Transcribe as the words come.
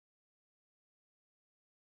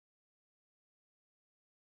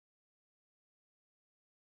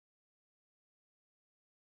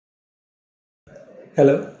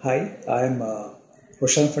Hello, hi, I am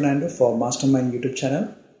Roshan Fernando for Mastermind YouTube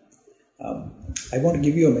channel. I want to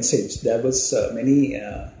give you a message. There was many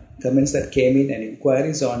comments that came in and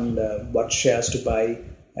inquiries on what shares to buy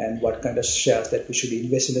and what kind of shares that we should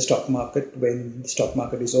invest in the stock market when the stock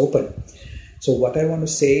market is open. So what I want to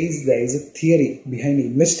say is there is a theory behind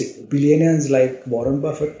investing. Billionaires like Warren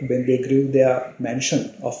Buffett, when they grew their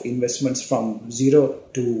mansion of investments from 0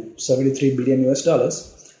 to 73 billion US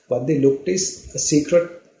dollars, what they looked is a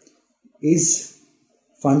secret is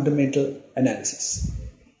fundamental analysis.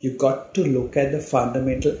 You got to look at the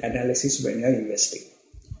fundamental analysis when you are investing.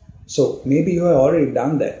 So maybe you have already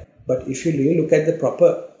done that, but if you really look at the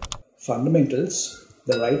proper fundamentals,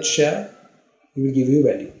 the right share, it will give you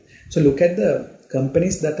value. So look at the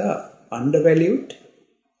companies that are undervalued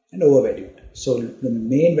and overvalued. So the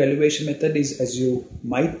main valuation method is, as you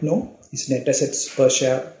might know, is net assets per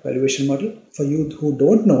share valuation model. For you who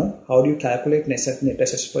don't know, how do you calculate net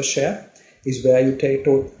assets per share is where you take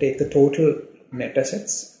the total net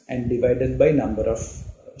assets and divide it by number of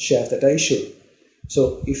shares that are issued.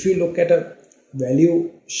 So if you look at a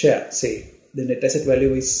value share, say the net asset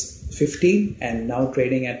value is 15 and now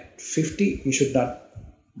trading at 50, you should not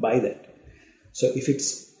buy that. So if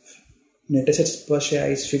it's net assets per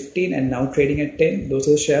share is 15 and now trading at 10, those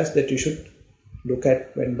are the shares that you should look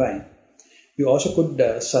at when buying. You also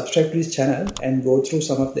could subscribe to this channel and go through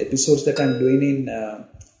some of the episodes that I'm doing in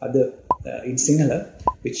in Sinhala,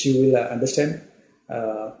 which you will understand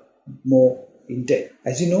more in depth.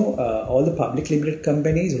 As you know, all the public limited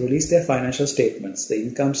companies release their financial statements, the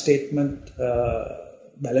income statement,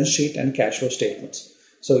 balance sheet and cash flow statements.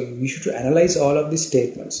 So we should analyze all of these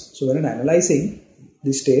statements. So when analyzing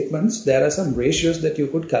these statements, there are some ratios that you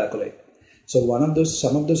could calculate. So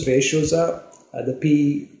some of those ratios are the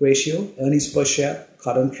PE ratio, earnings per share,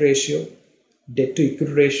 current ratio, debt to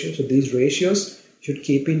equity ratio. So these ratios should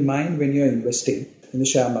keep in mind when you are investing in the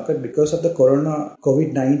share market. Because of the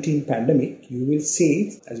COVID-19 pandemic, you will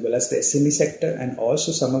see, as well as the SME sector and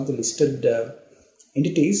also some of the listed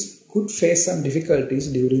entities could face some difficulties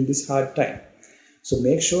during this hard time. So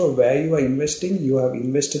make sure where you are investing, you have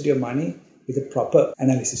invested your money with a proper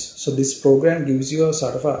analysis. So this program gives you a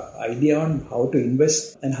sort of an idea on how to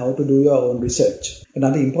invest and how to do your own research.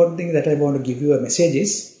 Another important thing that I want to give you a message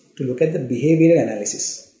is to look at the behavioral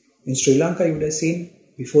analysis. In Sri Lanka, you would have seen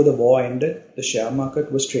before the war ended, the share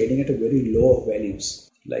market was trading at a very low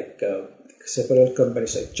values, like several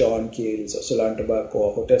companies like John Keel's or Ceylon Tobacco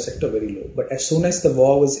or hotel sector very low. But as soon as the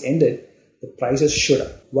war was ended, the prices shot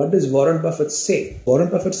up. What does Warren Buffett say? Warren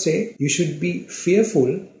Buffett say you should be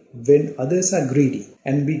fearful when others are greedy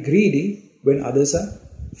and be greedy when others are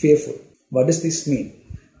fearful. What does this mean?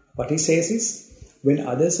 What he says is when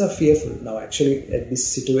others are fearful. Now actually at this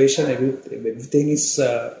situation everything is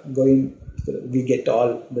going, we get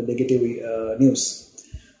all the negative news.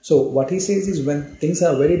 So what he says is when things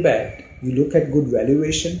are very bad, you look at good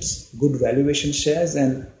valuation shares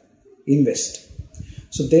and invest.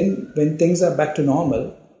 So then when things are back to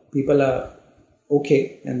normal, people are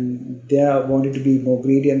okay and they are wanting to be more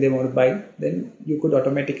greedy and they want to buy, then you could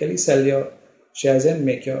automatically sell your shares and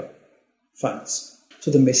make your funds.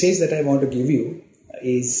 So the message that I want to give you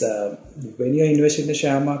is when you are investing in the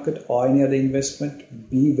share market or any other investment,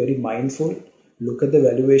 be very mindful, look at the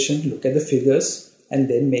valuation, look at the figures and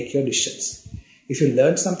then make your decisions. If you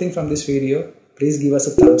learned something from this video, please give us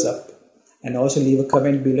a thumbs up and also leave a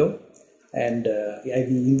comment below. And I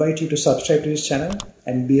will invite you to subscribe to this channel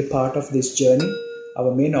and be a part of this journey.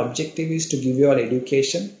 Our main objective is to give you all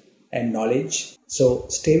education and knowledge. So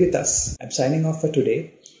stay with us. I'm signing off for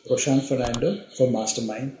today. Roshan Fernando for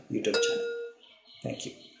Mastermind YouTube channel. Thank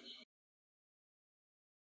you.